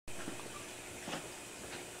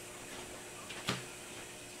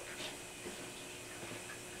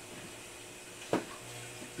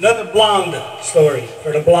Another blonde story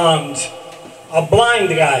for the blondes. A blind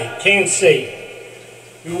guy, can't see.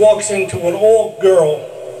 He walks into an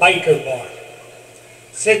all-girl biker bar.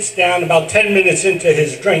 Sits down about 10 minutes into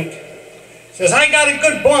his drink. Says, I got a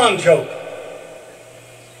good blonde joke.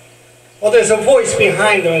 Well, there's a voice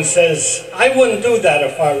behind him and says, I wouldn't do that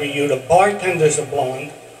if I were you. The bartender's a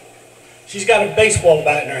blonde. She's got a baseball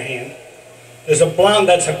bat in her hand. There's a blonde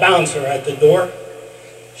that's a bouncer at the door.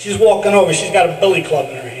 She's walking over, she's got a billy club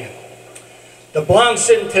in her hand. The blonde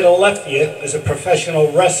sitting to the left of you is a professional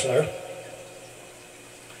wrestler.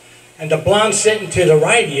 And the blonde sitting to the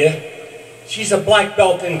right of you, she's a black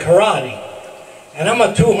belt in karate. And I'm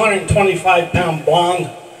a 225-pound blonde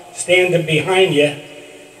standing behind you,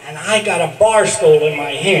 and I got a bar stool in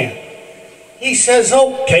my hand. He says,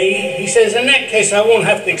 okay. He says, in that case, I won't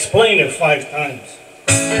have to explain it 5 times.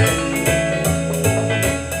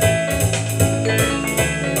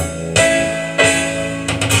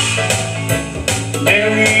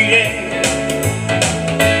 Mariann,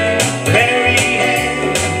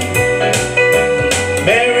 Mariann,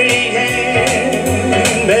 Mariann,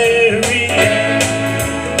 Mariann.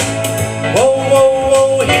 Whoa, whoa,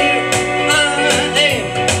 whoa, here I am,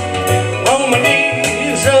 on my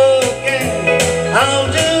knees again. I'll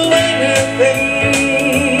do anything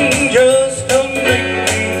just to make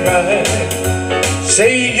you right.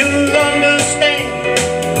 Say you'll understand.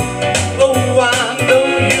 Oh, I know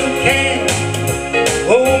you can.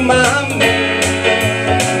 Oh, my Mariann.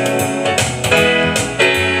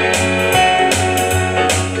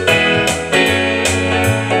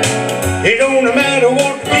 It don't matter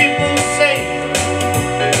what people say,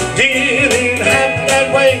 didn't happen that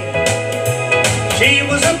way. She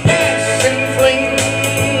was a passing fling,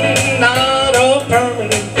 not a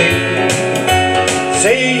permanent thing.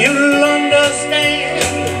 Say you'll understand.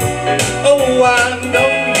 Oh, I know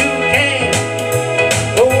you can.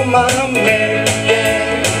 Oh, my Mariann.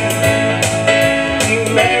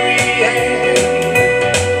 Mariann.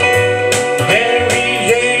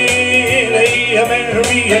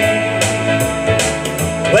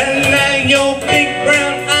 Well, now your big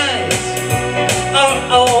brown eyes are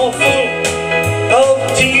all full of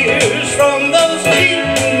tears from those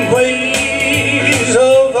cheating ways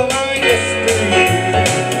of my yesteryear.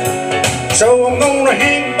 So I'm gonna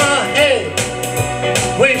hang my head,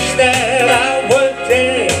 wish that I were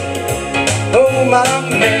dead. Oh, my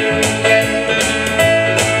Mariann.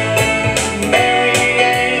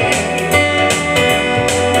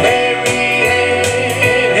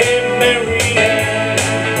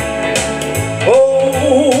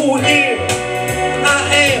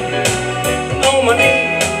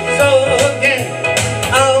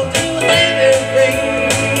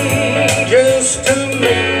 Just to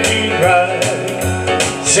make me right.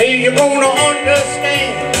 Say you're gonna understand.